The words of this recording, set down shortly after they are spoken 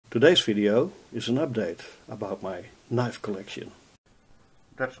Today's video is an update about my knife collection.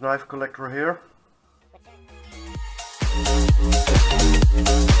 That's knife collector here.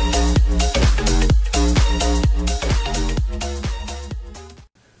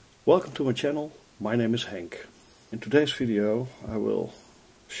 Welcome to my channel, my name is Henk. In today's video I will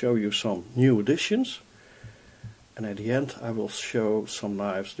show you some new additions, and at the end I will show some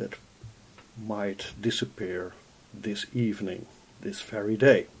knives that might disappear this evening, this very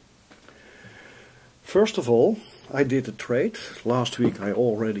day. First of all, I did a trade. Last week I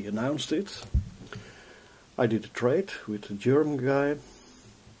already announced it. I did a trade with a German guy.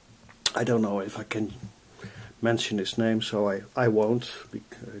 I don't know if I can mention his name, so I won't,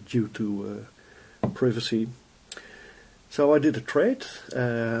 due to privacy. So I did a trade.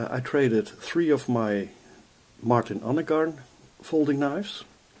 I traded 3 of my Martin Annegarn folding knives,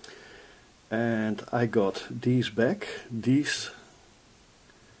 and I got these back. These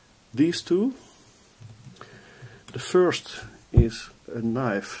two. The first is a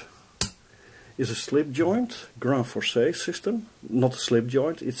knife, is a slip joint, Gran Forcé system. Not a slip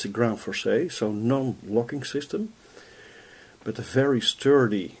joint, it's a Gran Forcé, so non-locking system, but a very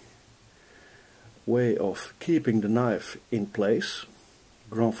sturdy way of keeping the knife in place.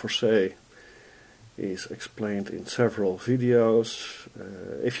 Gran Forcé is explained in several videos.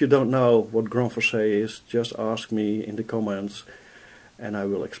 If you don't know what Gran Forcé is, just ask me in the comments and I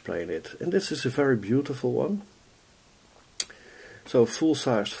will explain it. And this is a very beautiful one. So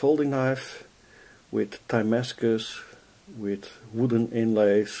full-sized folding knife with Damascus, with wooden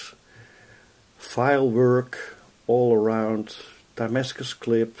inlays, file work all around, Damascus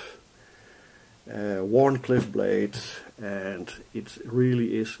clip, worn cliff blade, and it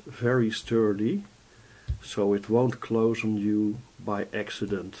really is very sturdy, so it won't close on you by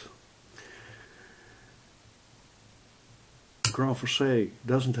accident. Gran Forcé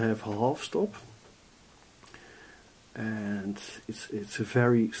doesn't have a half stop, and it's a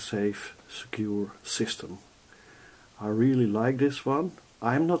very safe, secure system. I really like this one.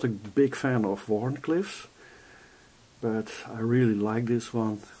 I'm not a big fan of worn cliffs, but I really like this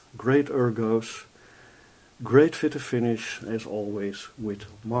one. Great ergos, great fit and finish, as always with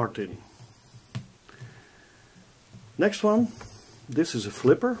Martin. Next one, this is a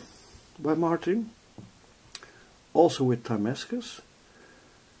flipper by Martin, also with Damascus,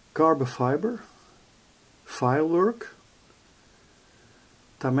 carbon fiber, file work,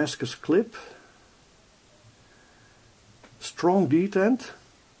 Damascus clip, strong detent,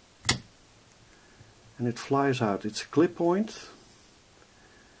 and it flies out. It's a clip point,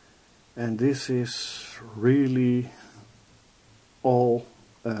 and this is really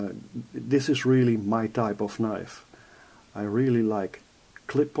this is really my type of knife. I really like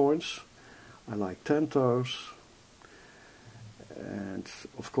clip points, I like 10 toes, and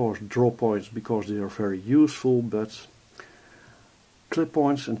of course draw points because they are very useful, but clip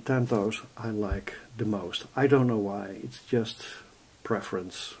points and 10 toes I like the most. I don't know why, it's just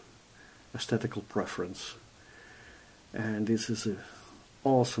preference, aesthetical preference. And this is an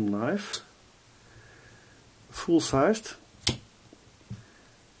awesome knife, full-sized,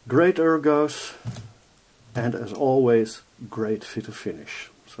 great ergos, and as always great fit and finish.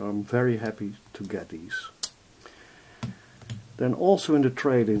 So I'm very happy to get these. Then also in the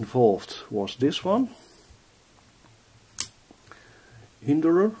trade involved was this one,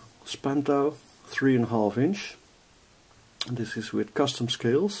 Hinderer Spanto 3.5 inch. This is with custom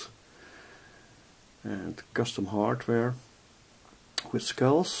scales and custom hardware with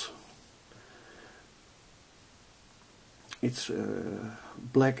skulls. It's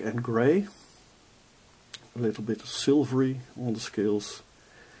black and grey, a little bit silvery on the scales,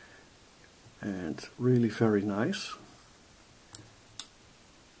 and really very nice.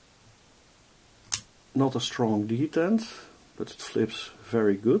 Not a strong detent, but it flips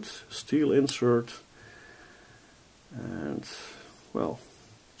very good. Steel insert, and well,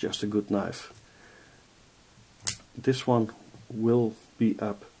 just a good knife. This one will be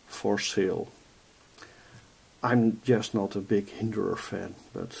up for sale. I'm just not a big Hinderer fan,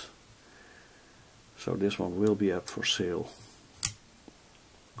 but so this one will be up for sale.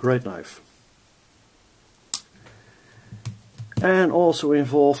 Great knife. And also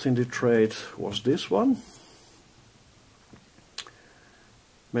involved in the trade was this one.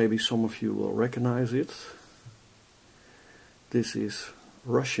 Maybe some of you will recognize it. This is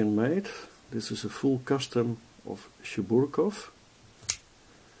Russian made. This is a full custom of Cheborkov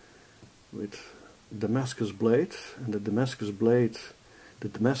with Damascus blade, and the Damascus blade, the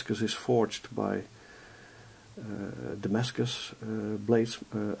Damascus is forged by Damascus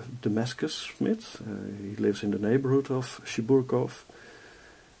Damascus smith. He lives in the neighborhood of Cheborkov,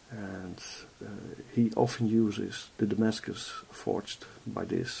 and he often uses the Damascus forged by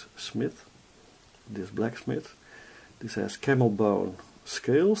this smith, this blacksmith. This has camel bone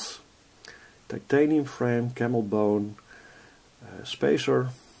scales, titanium frame, camel bone, spacer,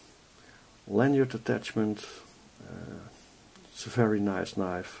 lanyard attachment. It's a very nice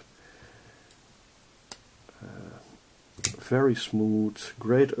knife. Very smooth,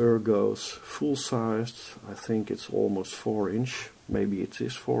 great ergos, full sized. I think it's almost 4 inch, maybe it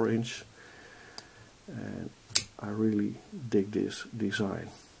is 4 inch. And I really dig this design.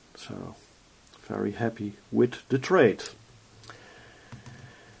 So very happy with the trade.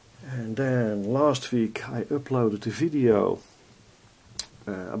 And then last week I uploaded a video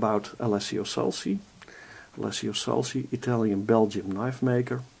about Alessio Salsi. Alessio Salsi, Italian-Belgian knife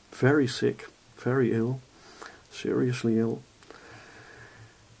maker, very sick, very ill, seriously ill.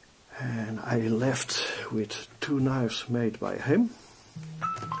 And I left with 2 knives made by him.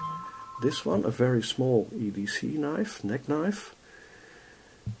 This one, a very small EDC knife, neck knife,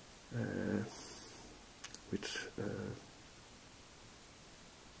 with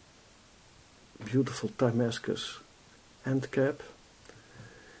beautiful Damascus end cap.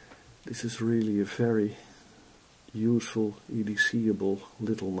 This is really a very useful EDC-able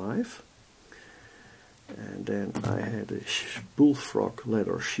little knife. And then I had a bullfrog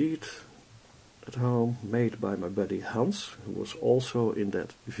leather sheet at home made by my buddy Hans, who was also in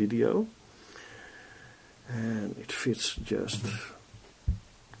that video. And it fits just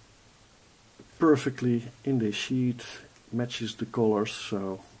perfectly in the sheet, matches the colors,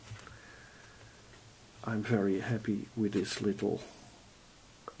 so I'm very happy with this little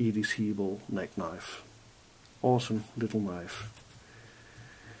EDC-able neck knife. Awesome little knife.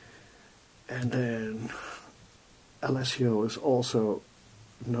 And then Alessio is also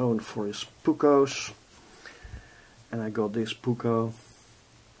known for his Bugouts, and I got this Bugout.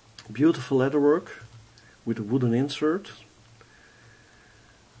 Beautiful leatherwork with a wooden insert,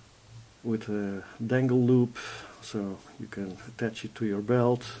 with a dangle loop, so you can attach it to your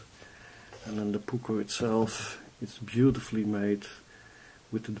belt. And then the Bugout itself, it's beautifully made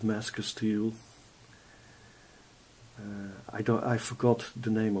with the Damascus steel. I forgot the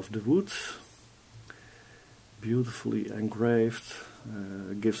name of the wood. Beautifully engraved,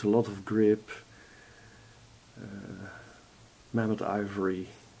 gives a lot of grip. Mammoth ivory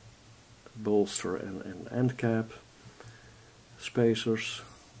bolster and end cap, spacers,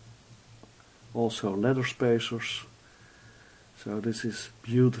 also leather spacers. So this is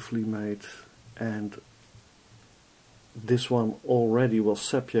beautifully made, and this one already was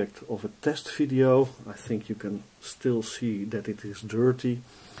subject of a test video. I think you can still see that it is dirty.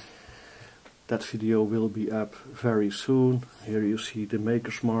 That video will be up very soon. Here you see the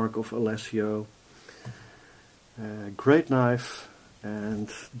maker's mark of Alessio. Great knife, and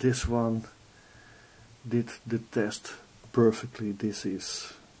this one did the test perfectly. This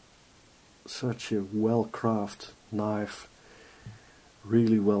is such a well crafted knife,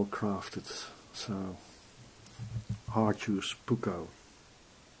 really well crafted. So hard use Bugout.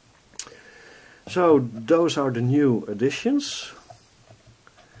 So those are the new additions.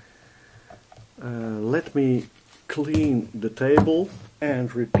 Let me clean the table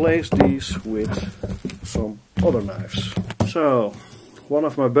and replace these with some other knives. So one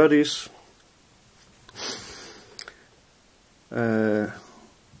of my buddies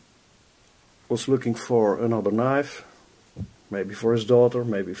was looking for another knife, maybe for his daughter,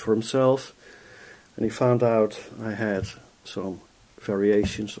 maybe for himself, and he found out I had some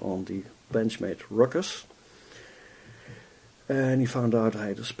variations on the Benchmade Rukus, and he found out I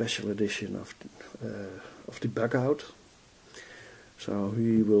had a special edition of the Bugout. So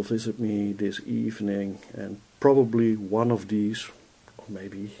he will visit me this evening, and probably one of these, or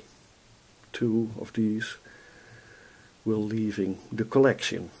maybe 2 of these, will leaving the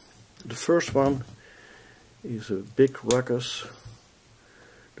collection. The first one is a big Rukus,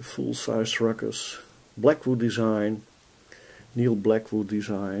 the full-size Rukus, Blackwood design, Neil Blackwood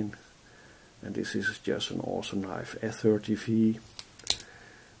design, and this is just an awesome knife, F30V,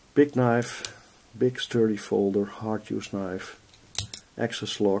 big knife, big sturdy folder, hard use knife,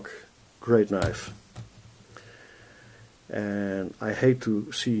 access lock, great knife. And I hate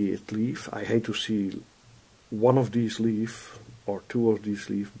to see it leave. I hate to see one of these leave, or 2 of these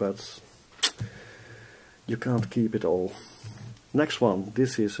leave, but you can't keep it all. Next one,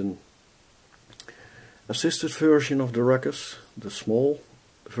 this is an assisted version of the Rukus, the small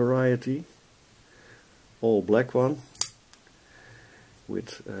variety, all black one,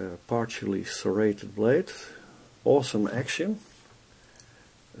 with a partially serrated blade, awesome action,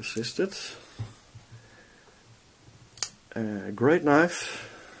 assisted, great knife,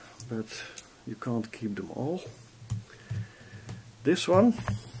 but you can't keep them all. This one,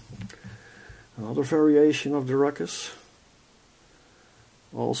 another variation of the Rukus,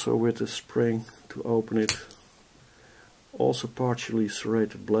 also with a spring to open it, also partially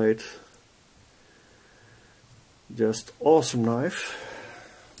serrated blade. Just awesome knife,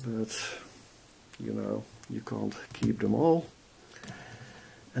 but you know, you can't keep them all.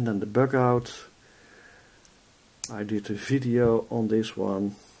 And then the Bugout, I did a video on this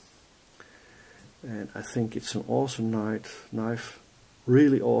one, and I think it's an awesome knife,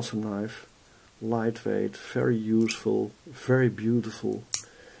 really awesome knife, lightweight, very useful, very beautiful,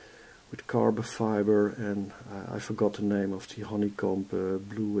 with carbon fiber, and I forgot the name of the honeycomb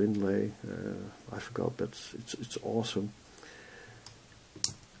blue inlay. I forgot, but it's awesome.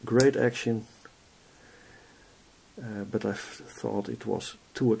 Great action, but I thought it was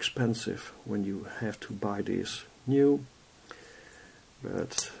too expensive when you have to buy this new.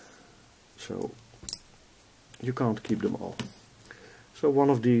 But so you can't keep them all. So one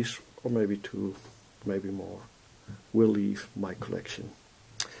of these, or maybe two, maybe more, will leave my collection.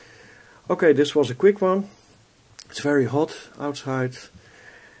 Okay, this was a quick one. It's very hot outside,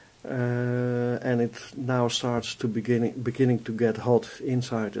 and it now starts to beginning to get hot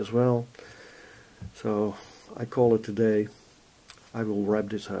inside as well. So I call it a day. I will wrap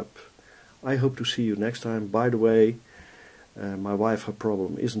this up. I hope to see you next time. By the way, my Wi-Fi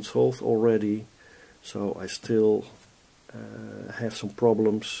problem isn't solved already, so I still have some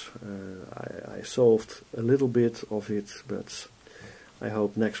problems. I solved a little bit of it, but I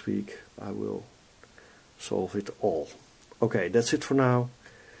hope next week I will solve it all. Okay, that's it for now.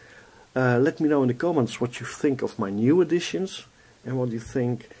 Let me know in the comments what you think of my new additions and what you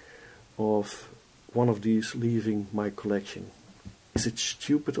think of one of these leaving my collection. Is it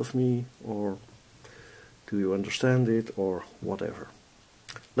stupid of me, or do you understand it, or whatever?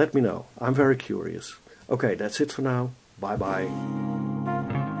 Let me know. I'm very curious. Okay, that's it for now. Bye bye.